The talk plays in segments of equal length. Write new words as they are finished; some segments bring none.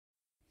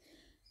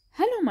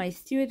my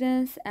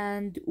students,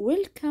 and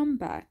welcome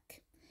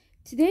back.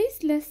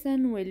 Today's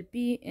lesson will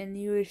be in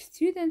your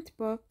student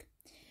book.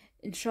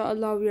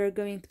 Inshallah, we are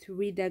going to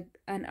read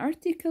an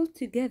article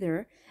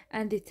together,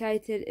 and the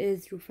title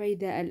is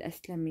Rufaida Al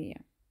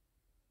Aslamiya.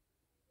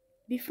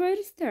 Before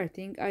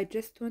starting, I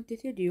just want to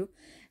tell you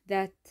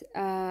that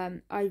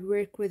I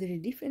work with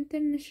Relief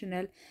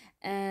International,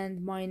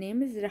 and my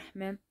name is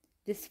Rahma.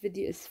 This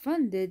video is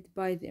funded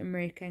by the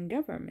American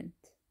government.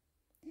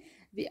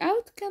 The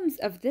outcomes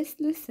of this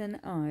lesson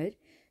are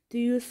to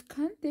use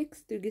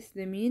context to guess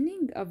the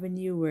meaning of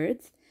new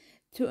words,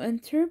 to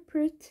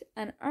interpret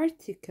an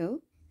article,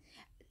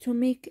 to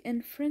make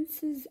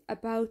inferences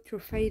about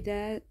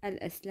Rufaida Al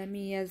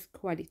Aslamiya's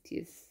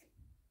qualities.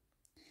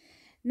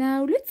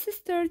 Now let's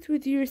start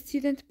with your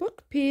student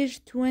book,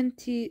 page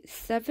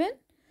 27.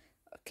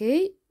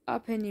 Okay,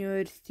 open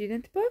your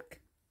student book.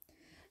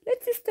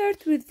 Let's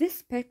start with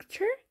this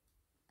picture.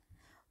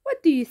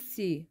 What do you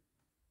see?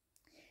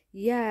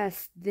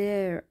 Yes,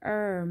 there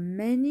are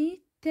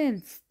many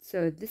tents.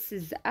 So this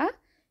is a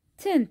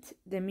tent.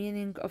 The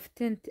meaning of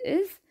tent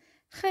is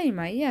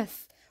khayma.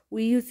 Yes,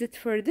 we use it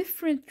for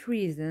different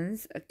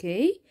reasons,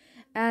 okay?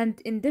 And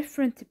in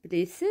different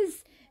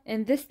places.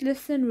 In this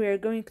lesson, we are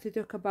going to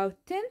talk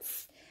about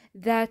tents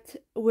that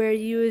were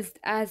used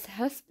as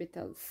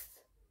hospitals.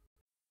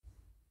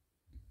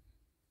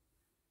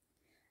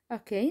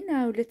 Okay,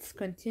 now let's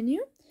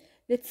continue.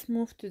 Let's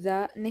move to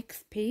the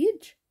next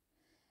page.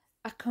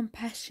 A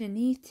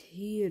compassionate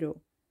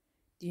hero.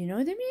 Do you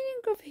know the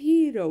meaning of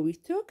hero? We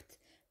talked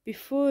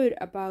before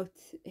about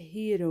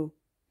hero.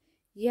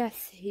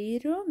 Yes,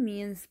 hero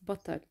means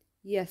بطل.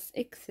 Yes,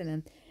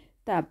 excellent.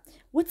 طب,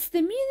 what's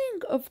the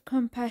meaning of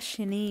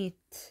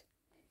compassionate?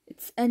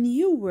 It's a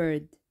new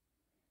word.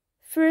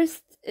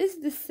 First,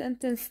 is the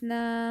sentence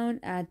noun,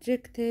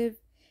 adjective?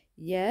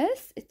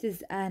 Yes, it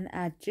is an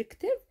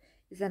adjective.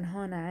 إذن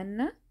هون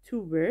عنا two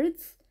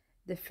words.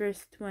 The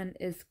first one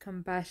is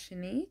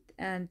compassionate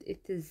and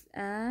it is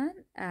an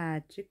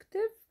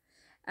adjective,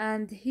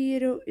 and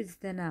hero is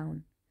the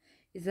noun.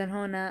 إذن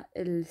هنا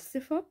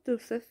الصفة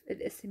بتوصف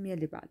الاسم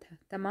يلي بعدها.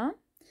 تمام؟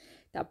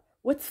 طب,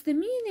 what's the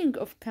meaning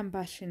of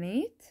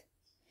compassionate?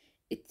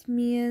 It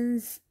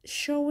means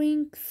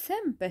showing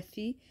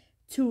sympathy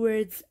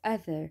towards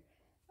other.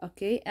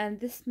 Okay,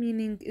 and this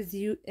meaning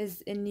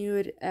is in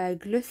your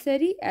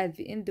glossary at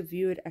the end of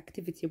your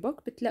activity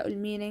book. بتلاقوا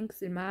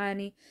المينينجز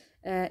المعاني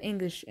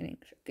English in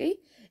English. Okay,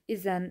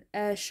 إذن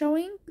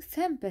showing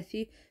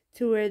sympathy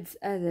towards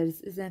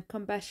others. إذن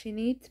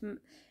compassionate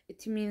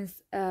it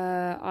means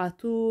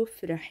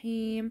عطوف,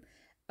 رحيم.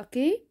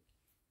 Okay,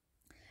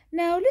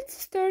 now let's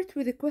start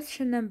with the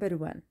question number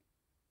 1.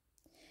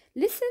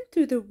 Listen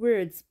to the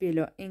words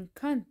below in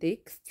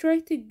context. Try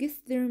to guess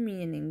their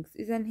meanings.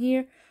 إذن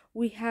here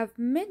we have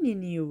many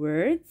new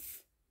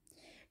words.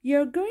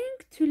 You're going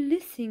to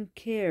listen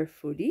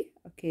carefully,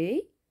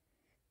 okay,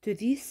 to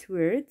these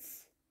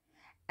words,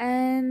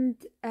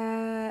 and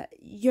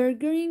you're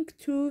going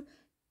to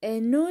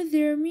know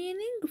their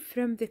meaning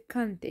from the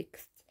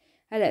context.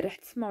 هلا رح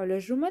تسمعوا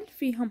لجمل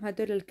فيهم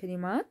هدول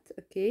الكلمات،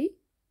 okay،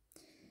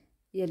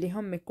 يلي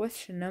هم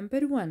question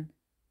number 1.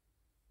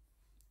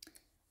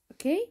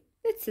 Okay,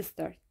 let's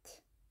start.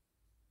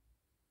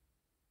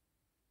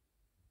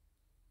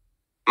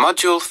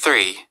 Module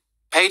 3,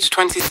 page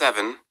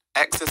 27,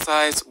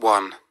 exercise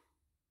 1.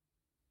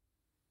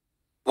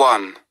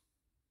 1.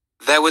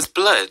 There was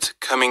blood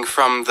coming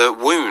from the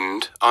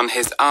wound on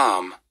his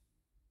arm.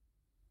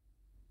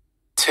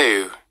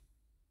 2.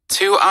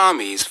 Two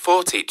armies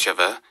fought each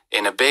other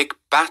in a big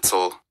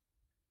battle.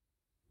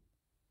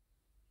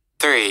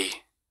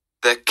 3.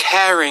 The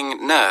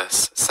caring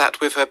nurse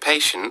sat with her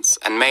patients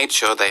and made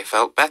sure they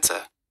felt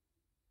better.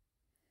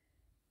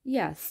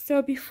 Yes,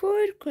 so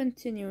before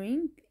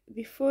completing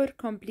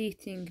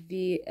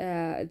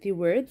the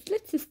words,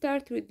 let's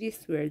start with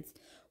these words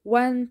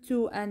 1,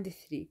 2, and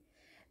 3.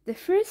 The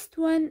first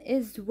one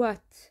is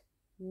what?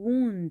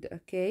 Wound.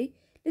 Okay,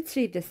 let's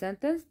read the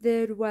sentence.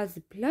 There was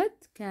blood.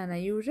 كان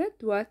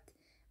يوجد what?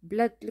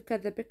 Blood. Look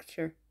at the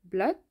picture.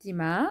 Blood,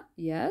 دماء,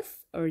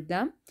 yes, or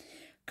دم,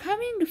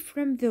 coming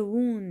from the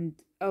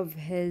wound of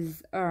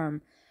his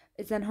arm.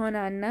 إذن هون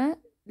عنا,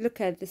 look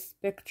at this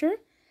picture.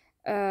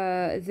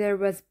 There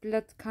was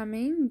blood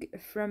coming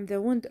from the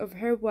wound of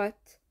her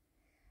what?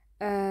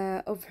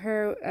 Of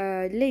her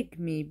leg,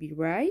 maybe,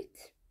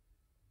 right?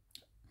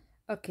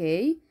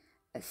 Okay,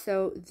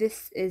 so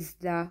this is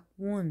the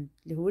wound,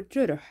 اللي هو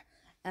الجرح.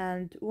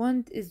 And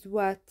wound is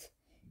what?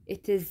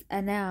 It is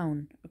a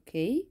noun,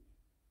 okay?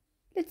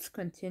 Let's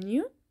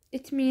continue.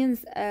 It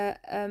means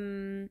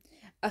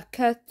a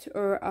cut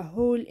or a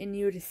hole in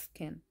your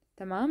skin.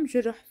 تمام؟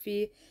 جرح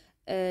في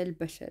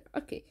البشر.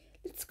 Okay,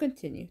 let's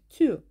continue.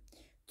 2.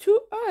 Two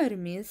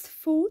armies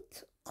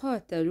fought,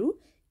 قاتلوا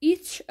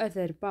each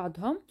other,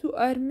 بعضهم. Two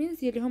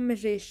armies يلي هم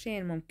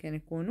جيشين ممكن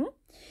يكونوا.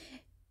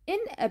 In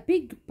a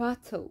big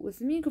battle. Was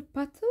the meaning of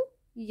battle?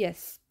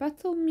 Yes,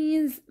 battle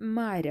means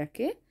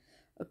معركة.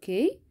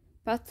 Okay,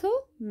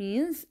 battle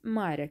means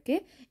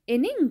معركة.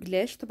 In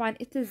English طبعا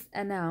it is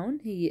a noun,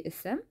 هي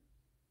اسم.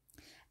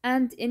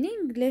 and in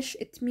English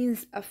it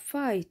means a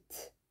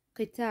fight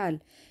قتال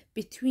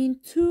between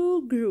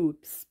two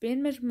groups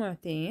بين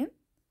مجموعتين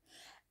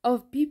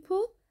of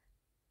people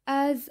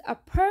as a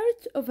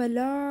part of a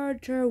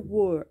larger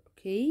war.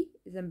 okay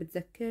إذا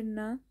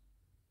بتذكرنا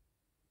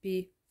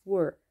ب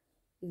war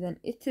إذا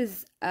it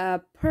is a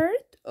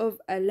part of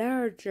a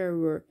larger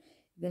war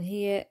إذا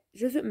هي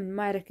جزء من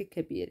معركة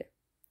كبيرة.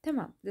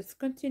 تمام. let's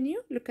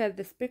continue. look at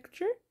this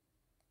picture.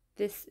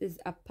 this is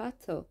a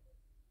battle,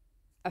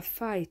 a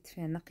fight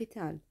فينا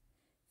قتال.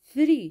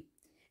 3.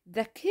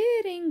 The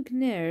caring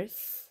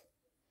nurse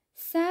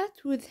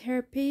sat with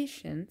her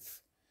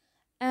patients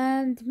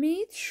and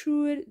made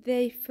sure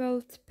they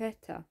felt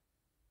better.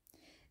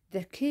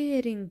 The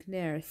caring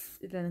nurse.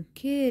 إذا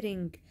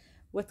caring,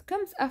 what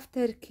comes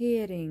after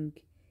caring?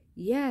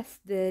 Yes,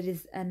 there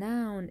is a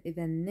noun.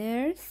 إذا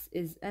nurse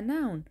is a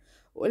noun.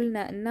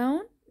 وقلنا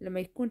noun لما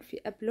يكون في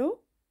قبله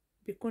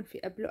بيكون في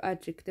قبله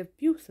adjective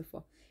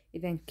بيوصفه.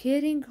 إذا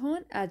caring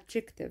هون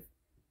adjective.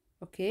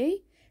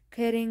 okay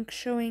caring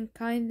showing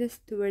kindness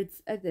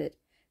towards other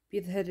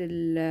بيظهر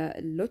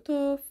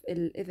اللطف.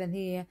 إذا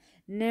هي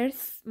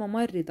nurse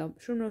ممرضة.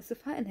 شو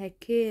نوصفها؟ إنها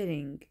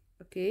caring.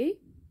 okay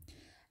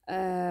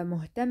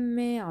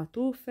مهتمة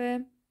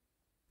عطوفة.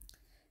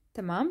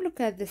 تمام. look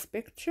at this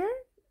picture.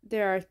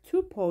 there are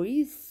two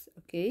boys.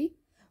 okay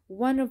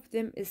one of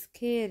them is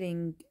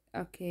caring.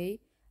 okay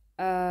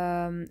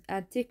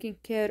and taking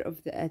care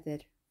of the other.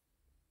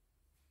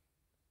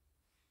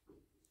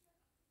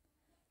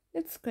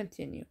 let's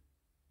continue.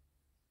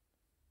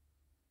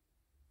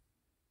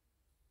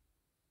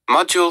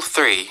 Module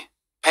 3,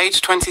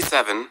 page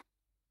 27,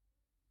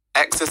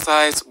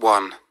 exercise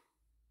 1.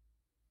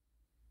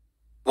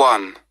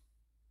 1.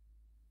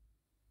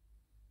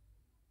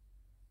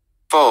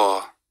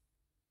 4.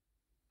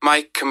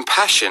 My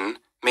compassion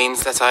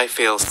means that I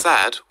feel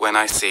sad when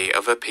I see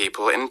other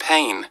people in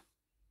pain.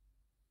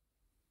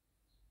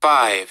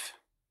 5.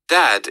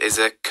 Dad is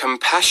a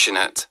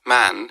compassionate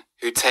man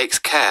who takes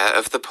care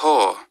of the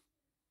poor.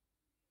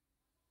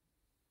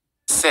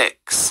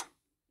 6.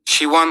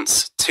 She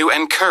wants to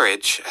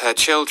encourage her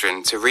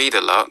children to read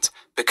a lot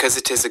because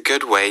it is a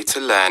good way to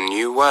learn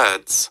new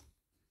words.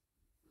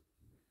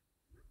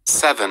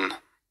 7.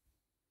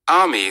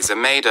 Armies are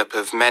made up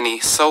of many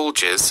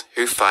soldiers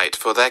who fight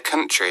for their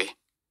country.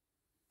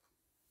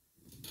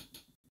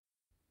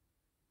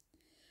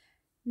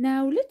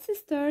 Now let's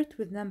start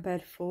with number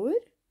 4.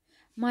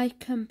 My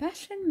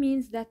compassion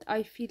means that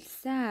I feel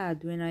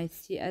sad when I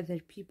see other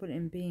people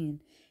in pain.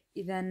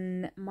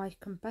 إذا my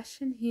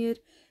compassion here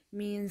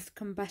means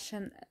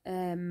compassion,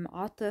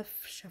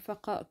 عطف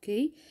شفقة.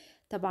 okay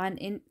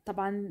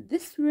طبعا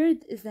this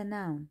word is a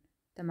noun.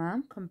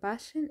 تمام.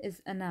 compassion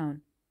is a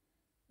noun.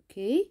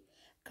 okay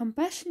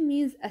compassion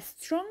means a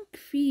strong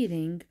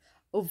feeling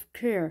of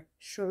care.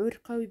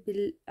 شعور قوي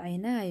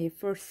بالعناية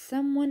for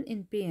someone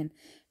in pain.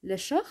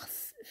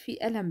 لشخص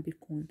في ألم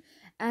بيكون.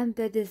 and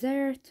the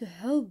desire to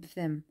help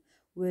them.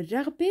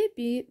 والرغبة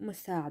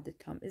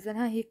بمساعدتهم. إذا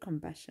هاي هي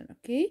compassion.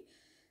 okay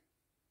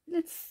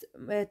let's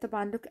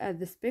طبعا look at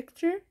this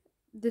picture.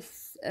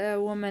 this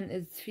woman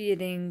is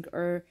feeling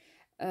or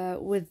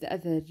with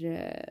other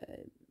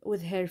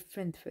with her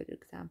friend for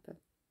example.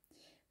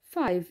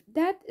 5.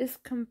 Dad is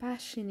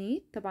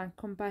compassionate. طبعا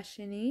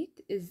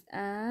compassionate is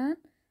an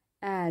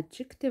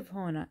adjective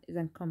هنا.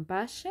 إذا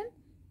compassion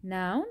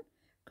noun,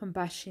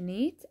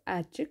 compassionate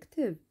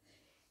adjective.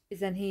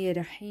 إذا هي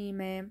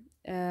رحيمة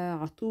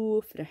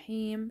عطوف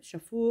رحيم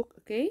شفوق.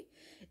 okay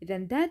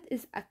إذا dad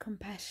is a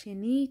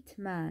compassionate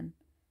man.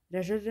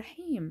 رجل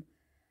رحيم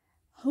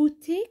who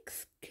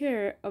takes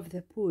care of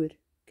the poor.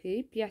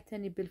 okay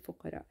بيعتني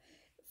بالفقراء.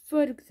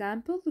 for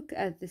example look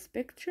at this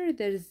picture.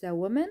 there is a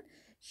woman.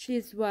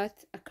 she's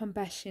what? a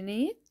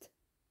compassionate.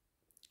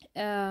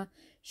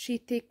 she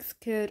takes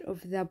care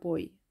of the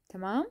boy.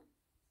 تمام.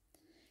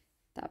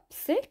 طب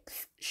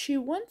 6. she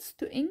wants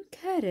to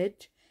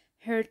encourage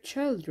her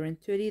children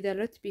to read a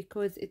lot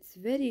because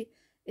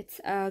it's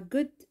a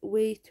good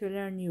way to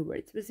learn new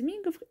words. What's the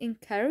meaning of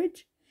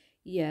encourage?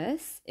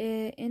 yes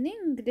in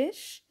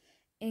English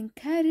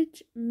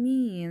encourage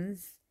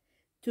means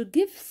to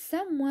give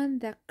someone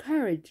the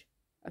courage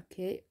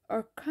okay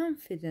or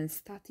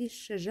confidence. تعطيه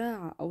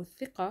الشجاعة أو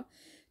الثقة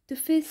to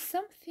face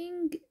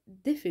something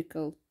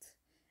difficult.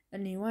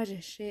 إنه يواجه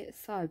شيء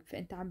صعب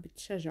فأنت عم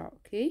بتشجعه.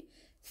 okay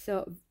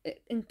so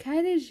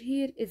encourage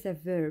here is a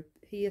verb.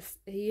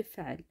 هي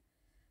فعل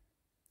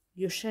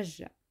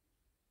يشجع.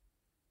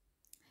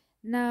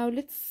 now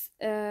let's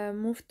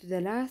move to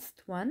the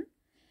last one.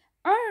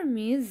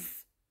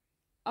 armies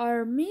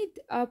are made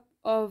up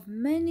of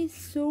many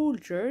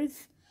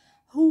soldiers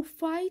who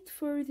fight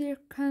for their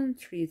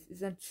countries.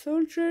 Is a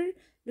soldier.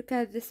 look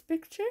at this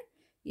picture.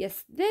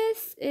 yes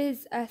this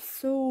is a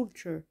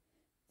soldier.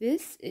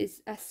 this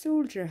is a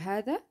soldier.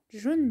 هذا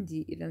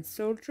جندي. إذا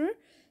soldier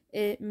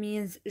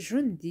means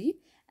جندي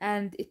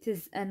and it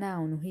is a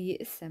noun وهي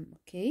اسم.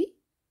 okay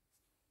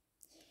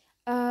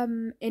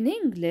in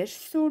English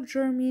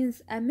soldier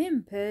means a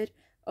member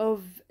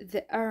of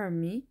the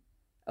army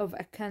of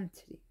a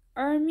country.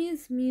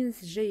 armies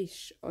means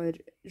جيش or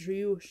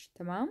جيوش.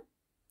 تمام.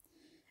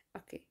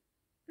 Okay,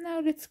 now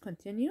let's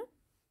continue.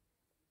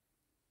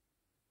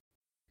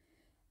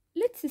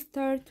 Let's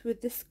start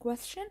with this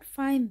question.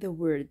 Find the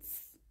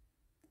words.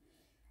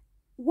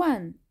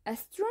 1. A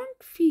strong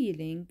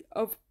feeling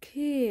of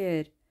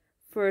care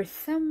for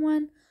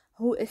someone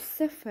who is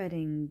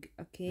suffering.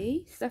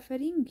 Okay,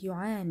 suffering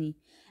يعاني,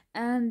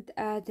 and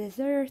a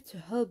desire to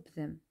help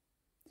them.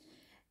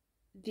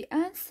 The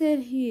answer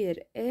here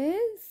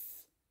is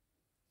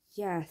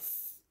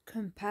yes,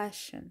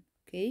 compassion.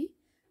 Okay,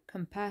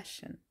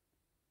 compassion.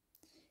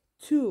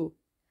 2.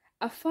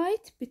 A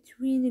fight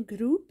between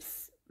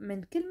groups.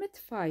 من كلمة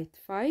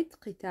fight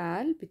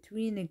قتال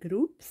between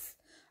groups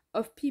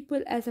of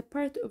people as a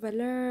part of a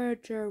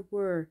larger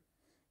war.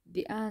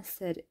 The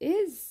answer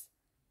is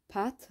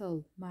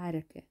battle.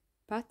 معركة.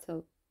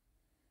 Battle.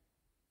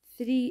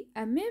 3.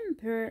 A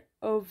member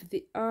of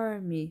the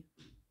army.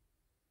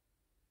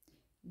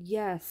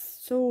 Yes,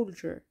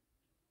 soldier.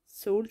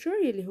 Soldier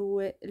اللي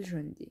هو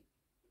الجندي.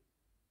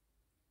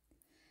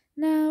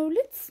 Now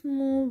let's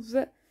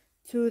move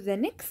to the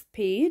next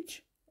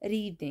page.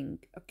 Reading.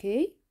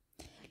 Okay,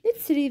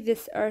 let's read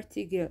this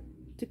article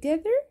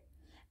together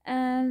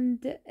and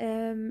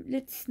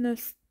let's know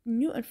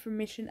new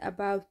information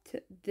about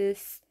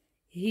this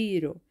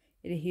hero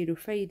اللي هي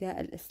رفيدة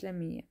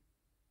الأسلمية.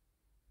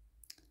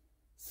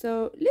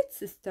 So let's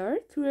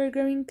start. We are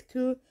going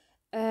to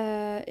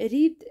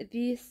read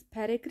these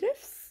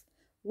paragraphs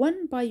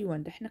one by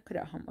one. رح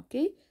نقرأهم.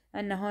 Okay,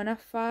 عندنا هنا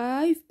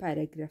 5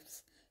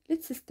 paragraphs.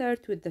 Let's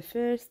start with the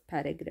first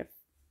paragraph.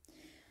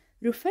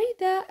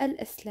 Rufaida Al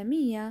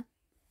Aslamiya,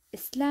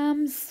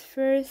 Islam's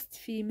first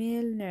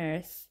female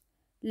nurse,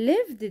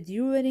 lived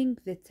during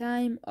the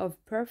time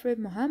of Prophet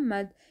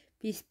Muhammad,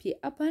 peace be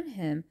upon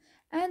him,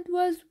 and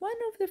was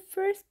one of the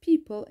first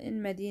people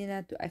in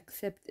Medina to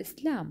accept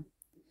Islam.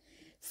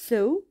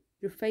 So,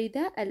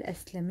 Rufaida Al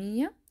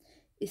Aslamiya,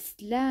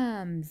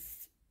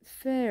 Islam's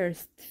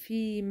first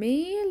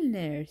female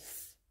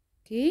nurse.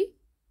 Okay?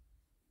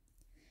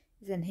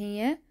 إذن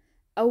هي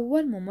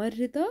أول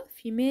ممرضة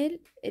female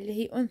اللي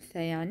هي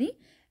أنثى يعني.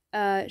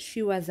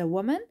 She was a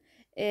woman.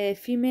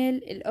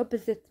 Female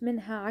الأوبزيت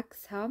منها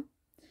عكسها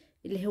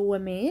اللي هو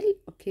male.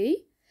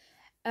 Okay.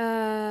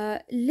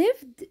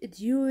 Lived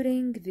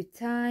during the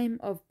time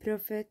of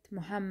Prophet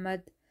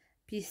Muhammad,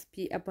 peace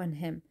be upon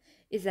him.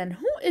 إذن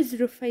who is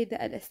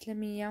رفيدة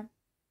الأسلمية?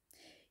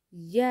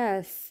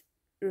 Yes,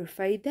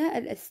 رفيدة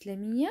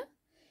الأسلمية,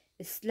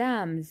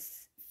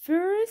 Islam's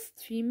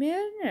first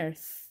female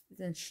nurse.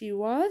 Then she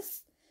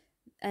was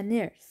a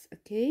nurse.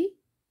 Okay.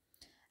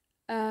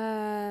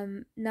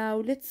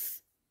 Now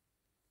this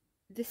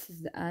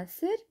is the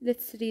answer.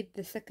 Let's read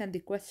the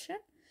second question.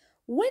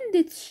 When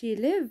did she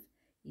live?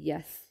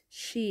 Yes,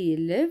 she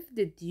lived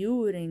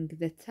during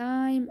the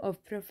time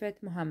of Prophet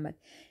Muhammad.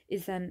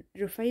 إذن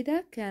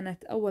رفيدة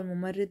كانت أول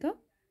ممرضة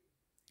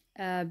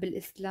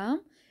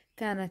بالإسلام.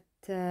 كانت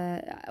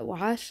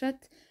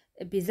وعاشت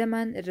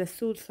بزمن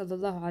الرسول صلى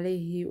الله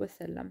عليه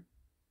وسلم.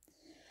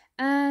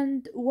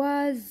 And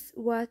was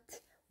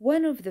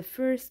one of the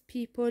first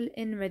people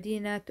in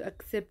Medina to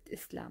accept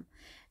Islam.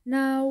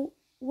 Now,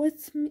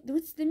 what's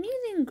the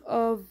meaning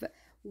of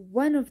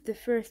one of the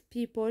first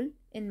people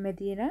in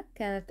Medina?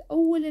 كانت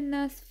أول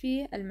الناس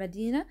في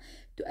المدينة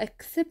to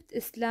accept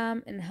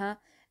Islam.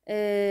 إنها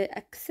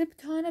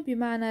accept هنا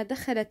بمعنى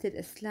دخلت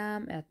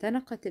الإسلام،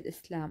 اعتنقت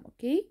الإسلام.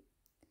 Okay.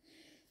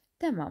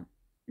 تمام.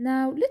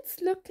 Now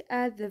let's look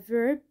at the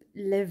verb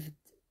lived.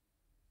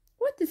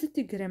 What is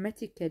it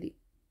grammatically?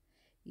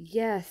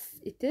 Yes,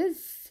 it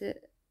is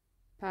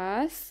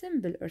past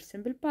simple or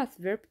simple past.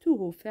 Verb 2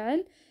 هو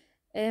فعل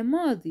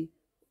ماضي,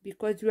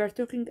 because we are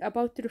talking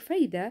about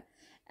رفيدة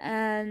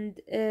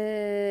and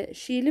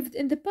she lived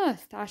in the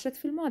past. عاشت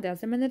في الماضي على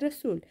زمن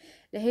الرسول.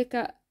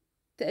 لهيك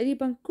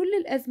تقريبا كل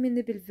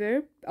الأزمنة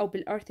بالverb أو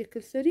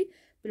بالarticle sorry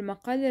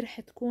بالمقال رح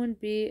تكون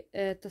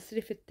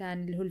بالتصريف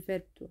الثاني اللي هو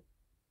الverb 2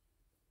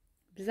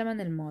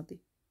 بزمن الماضي.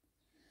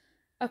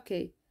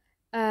 Okay.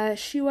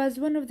 She was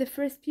one of the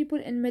first people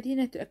in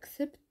Medina to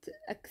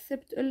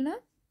accept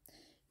قلنا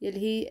يلي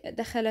هي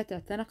دخلت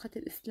اعتنقت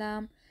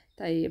الإسلام.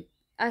 طيب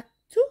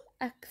to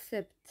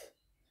accept,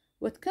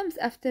 what comes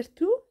after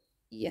to?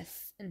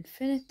 Yes,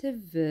 infinitive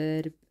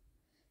verb.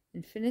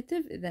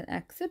 Infinitive, then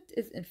accept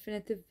is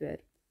infinitive verb.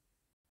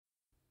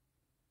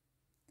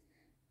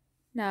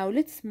 Now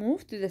let's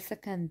move to the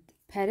second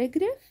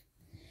paragraph.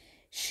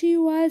 She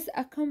was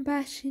a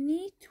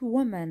compassionate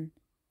woman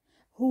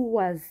who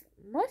was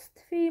most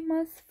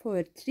famous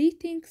for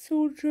treating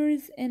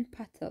soldiers in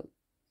battle.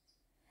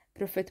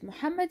 Prophet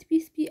Muhammad,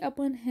 peace be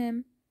upon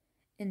him,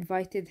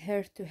 invited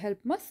her to help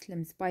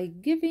Muslims by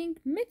giving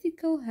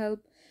medical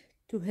help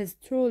to his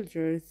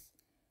soldiers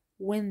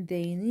when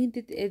they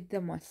needed it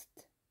the most.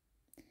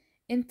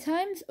 In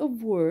times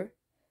of war,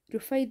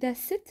 Rufaida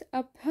set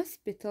up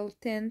hospital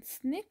tents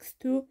next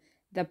to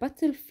the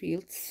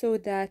battlefield so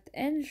that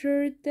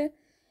injured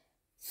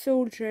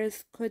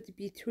soldiers could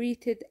be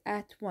treated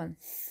at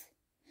once.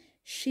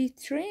 She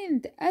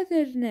trained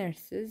other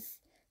nurses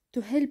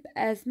to help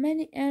as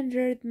many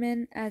injured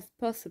men as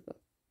possible.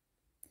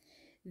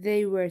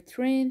 They were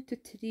trained to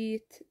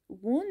treat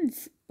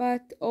wounds,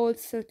 but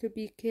also to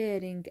be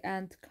caring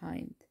and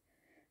kind.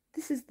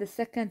 This is the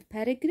second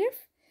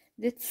paragraph.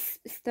 Let's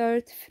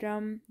start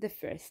from the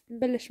first.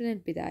 نبلش من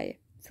البداية.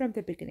 From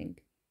the beginning.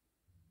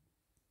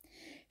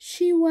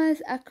 She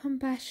was a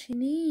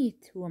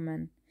compassionate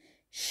woman.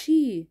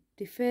 She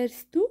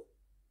refers to,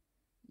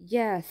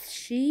 yes,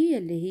 she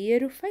اللي هي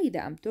رفيدة.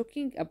 I'm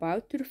talking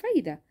about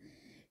رفيدة.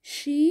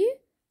 She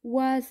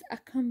was a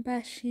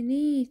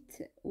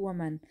compassionate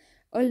woman.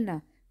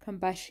 قلنا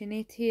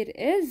compassionate here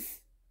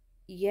is,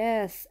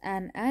 yes,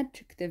 an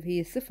adjective.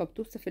 هي صفة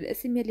بتوصف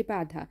الاسم يلي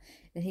بعدها.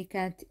 لأن هي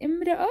كانت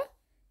امرأة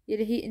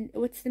يلي هي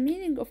what's the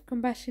meaning of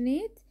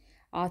compassionate؟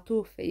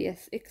 عاطوفة.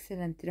 yes,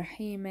 excellent.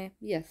 رحيمة.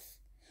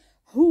 yes.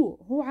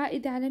 هو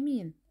عائد على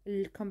مين؟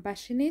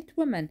 compassionate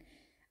woman.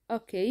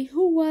 okay,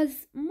 who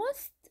was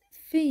most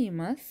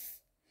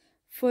famous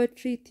for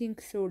treating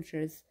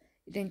soldiers.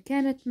 إذا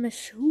كانت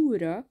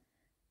مشهورة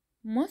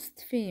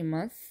most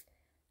famous.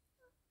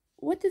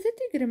 What is it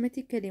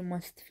grammatically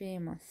most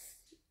famous?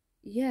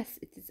 Yes,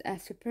 it is a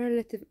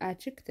superlative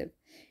adjective.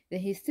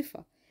 إذا هي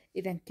صفة.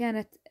 إذا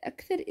كانت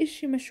أكثر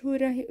إشي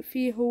مشهورة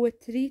فيه هو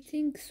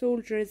treating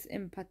soldiers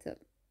in battle.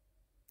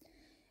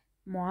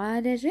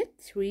 معالجة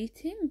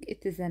treating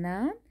it is a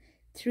noun.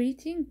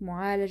 treating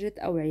معالجة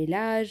أو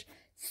علاج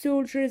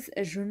soldiers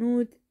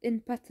الجنود in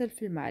battle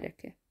في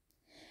المعركة.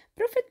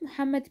 Prophet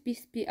Muhammad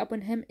peace be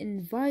upon him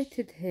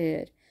invited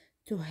her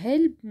to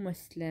help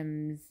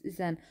Muslims.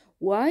 إذن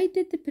why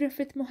did the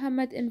Prophet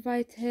Muhammad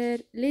invite her؟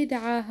 ليه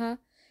دعاها؟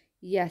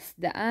 Yes,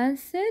 the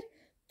answer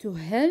to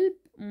help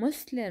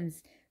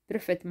Muslims.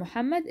 Prophet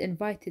Muhammad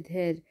invited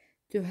her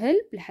to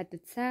help لحتى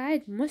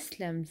تساعد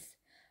Muslims.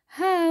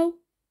 How؟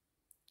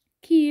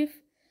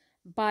 كيف؟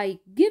 by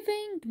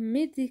giving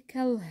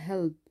medical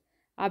help.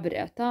 عبر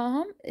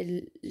إعطائهم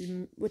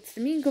what's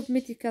the meaning of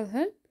medical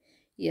help؟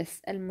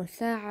 yes,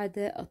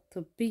 المساعدة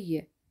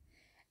الطبية.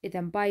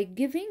 إذا by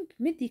giving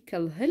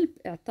medical help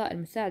إعطاء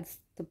المساعدة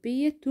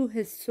الطبية to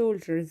his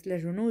soldiers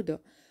لجنوده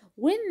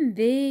when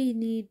they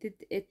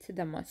needed it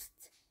the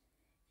most.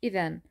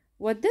 إذا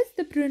what does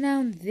the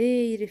pronoun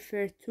they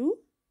refer to؟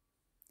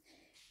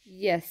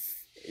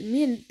 yes,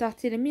 مين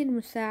تعطي لمين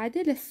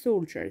مساعدة؟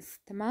 للsoldiers.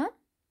 تمام.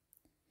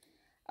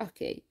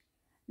 okay,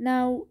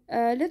 now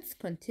let's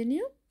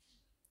continue.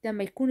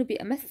 لما يكونوا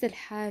بأمس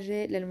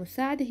الحاجة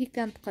للمساعدة هي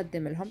كانت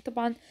تقدم لهم.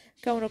 طبعا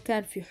كونه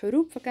كان في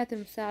حروب فكانت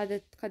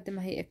المساعدة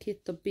تقدمها هي أكيد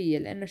طبية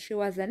لأنه she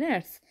was a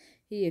nurse.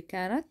 هي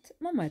كانت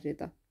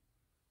ممرضة.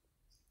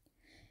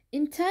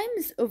 In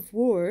times of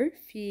war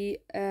في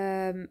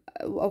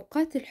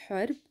أوقات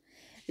الحرب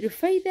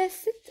رفيدة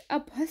set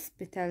up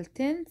hospital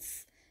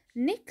tents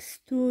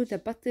next to the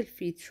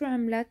battlefield. شو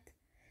عملت؟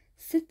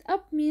 set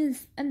up means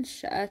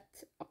أنشأت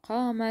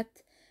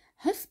أقامت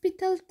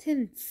hospital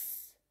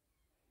tents.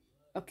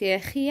 أوكي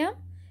خيام،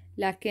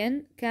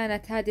 لكن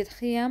كانت هذه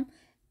الخيام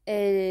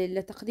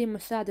لتقديم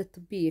مساعدة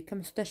طبية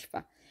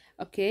كمستشفى.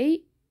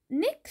 أوكي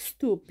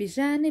next to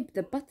بجانب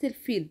the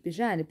battlefield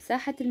بجانب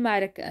ساحة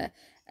المعركة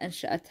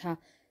أنشأتها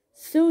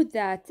so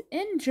that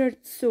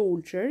injured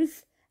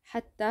soldiers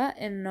حتى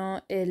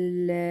إنه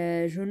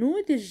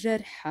الجنود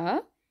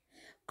الجرحى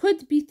could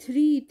be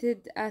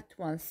treated at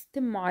once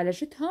تم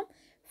معالجتهم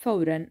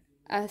فورا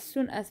as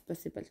soon as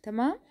possible.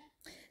 تمام.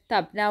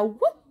 طب now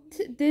what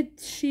did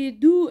she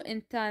do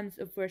in times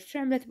of war؟ شو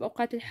عملت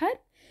بأوقات الحرب؟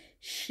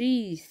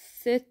 she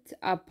set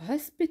up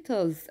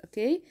hospitals.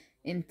 okay,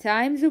 in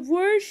times of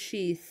war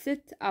she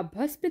set up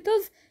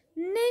hospitals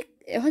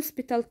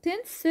hospital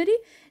tents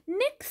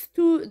next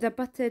to the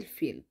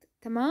battlefield.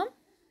 تمام.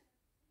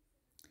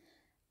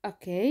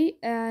 okay,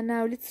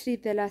 now let's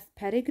read the last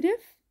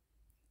paragraph.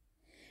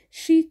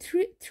 she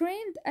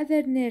trained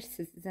other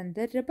nurses. إذا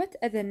دربت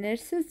other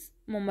nurses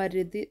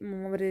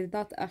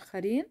ممرضات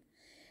آخرين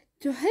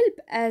to help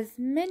as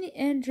many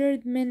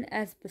injured men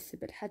as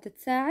possible حتى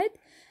تساعد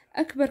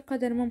أكبر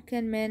قدر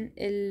ممكن من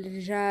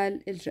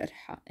الرجال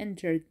الجرحى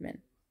injured men.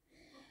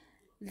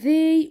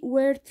 they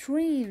were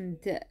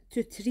trained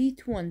to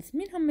treat wounds.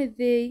 مين هم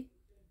they؟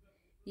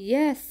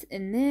 yes,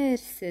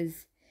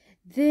 nurses.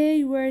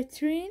 they were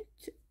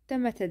trained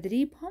تم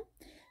تدريبهم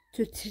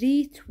to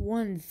treat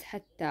wounds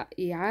حتى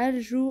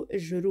يعالجوا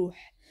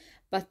الجروح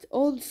but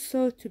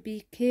also to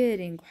be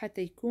caring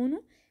وحتى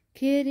يكونوا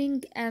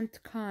caring and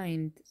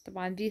kind.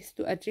 طبعا these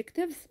two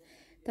adjectives.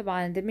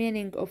 طبعا the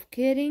meaning of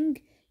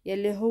caring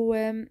يلي هو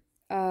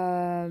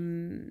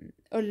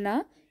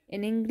قلنا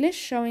in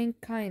English showing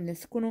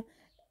kindness كونوا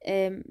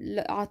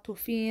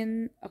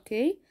عاطفين.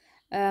 okay,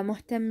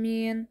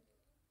 مهتمين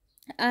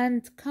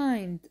and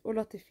kind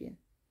ولطيفين.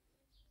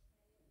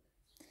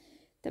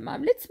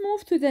 تمام. let's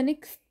move to the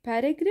next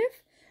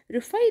paragraph.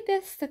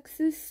 Rufaida's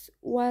success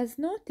was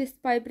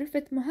noticed by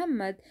Prophet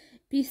Muhammad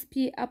peace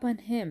be upon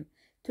him.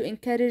 To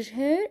encourage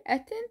her, a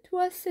tent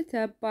was set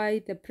up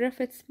by the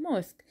Prophet's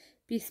mosque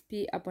peace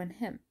be upon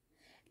him.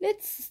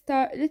 Let's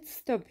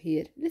stop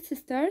here. Let's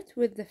start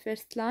with the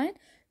first line.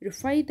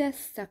 Rufaida's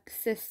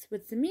success.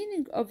 What's the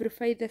meaning of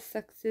Rufaida's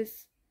success?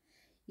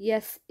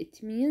 Yes,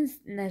 it means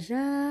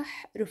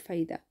نجاح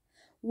رفيدة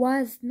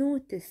was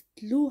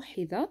noticed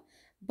لوحظ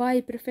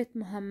by Prophet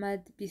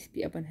Muhammad peace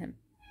be upon him.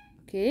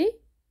 Okay,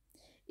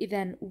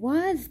 إذن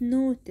was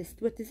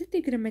noticed, what is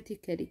it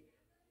grammatically?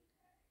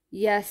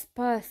 Yes,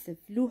 passive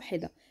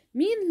لوحظ.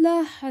 مين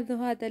لاحظ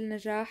هذا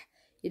النجاح؟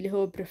 اللي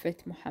هو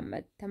Prophet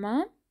Muhammad.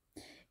 تمام؟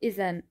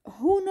 إذن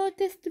who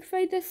noticed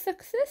رفيدة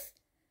success?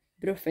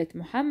 Prophet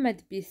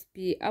Muhammad peace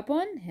be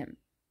upon him.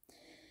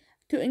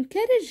 To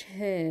encourage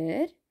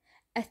her,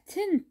 a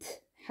tent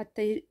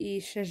حتى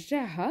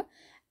يشجعها,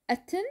 a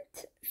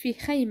tent في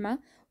خيمة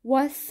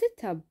was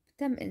set up,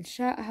 تم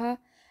إنشائها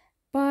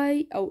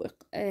by أو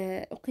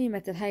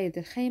أقيمت هذه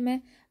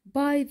الخيمة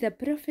by the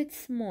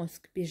Prophet's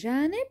Mosque,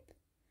 بجانب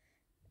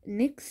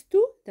next to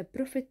the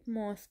Prophet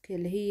Mosque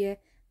اللي هي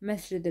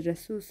مسجد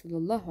الرسول صلى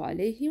الله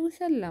عليه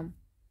وسلم.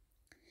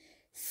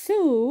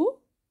 So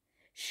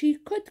she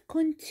could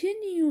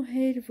continue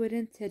her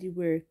voluntary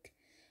work,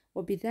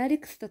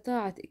 وبذلك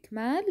استطاعت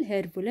إكمال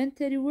her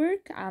voluntary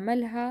work,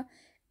 عملها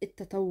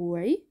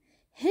التطوعي,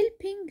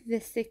 helping the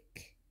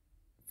sick.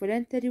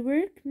 Voluntary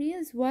work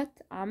means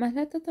what?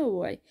 عملها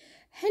تطوعي.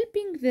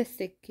 helping the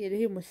sick اللي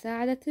هي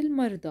مساعدة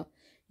المرضى,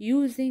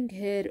 using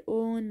her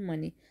own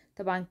money.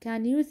 طبعا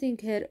كان using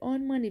her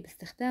own money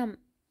باستخدام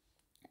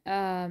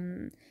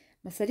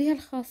مصاريها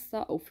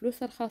الخاصة أو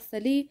فلوسها الخاصة.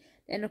 ليه؟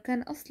 لأنه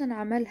كان أصلا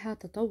عملها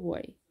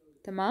تطوعي.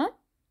 تمام؟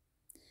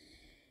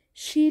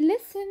 She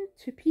listened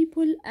to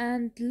people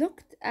and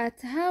looked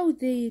at how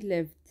they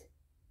lived.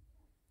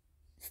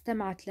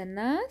 استمعت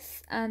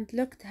للناس and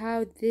looked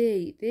how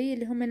they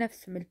اللي هم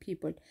نفسهم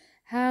people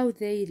how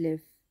they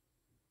live.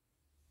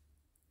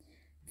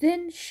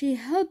 Then she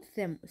helped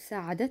them,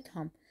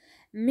 ساعدتهم,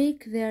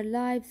 make their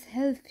lives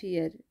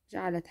healthier,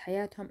 جعلت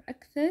حياتهم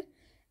أكثر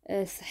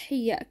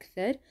صحية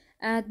أكثر,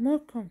 and more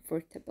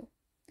comfortable.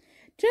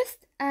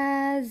 Just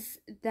as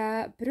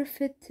the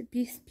Prophet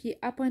peace be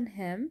upon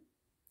him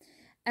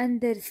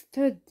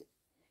understood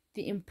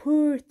the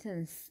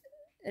importance,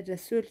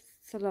 الرسول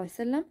صلى الله عليه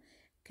وسلم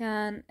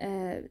كان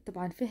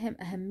طبعا فهم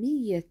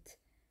أهمية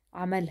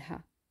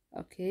عملها.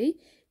 Okay,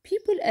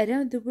 people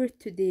around the world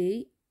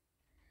today,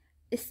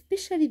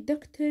 especially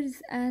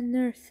doctors and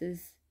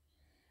nurses,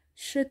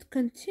 should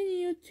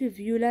continue to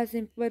view,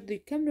 لازم برضو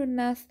يكملوا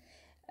الناس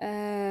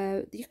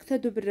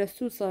يقتدوا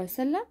بالرسول صلى الله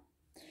عليه وسلم,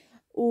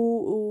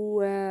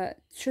 و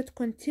should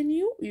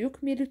continue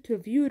يكملوا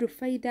to view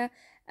رفيدة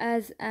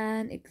as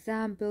an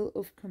example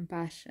of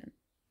compassion.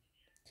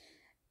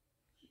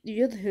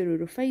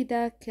 يظهر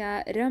رفيدة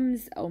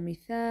كرمز أو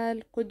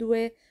مثال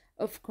قدوة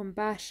of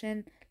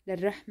compassion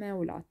للرحمة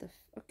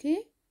والعطف.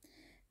 Okay,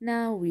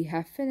 now we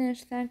have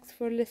finished. Thanks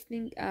for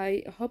listening.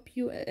 I hope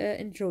you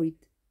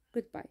enjoyed.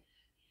 Goodbye.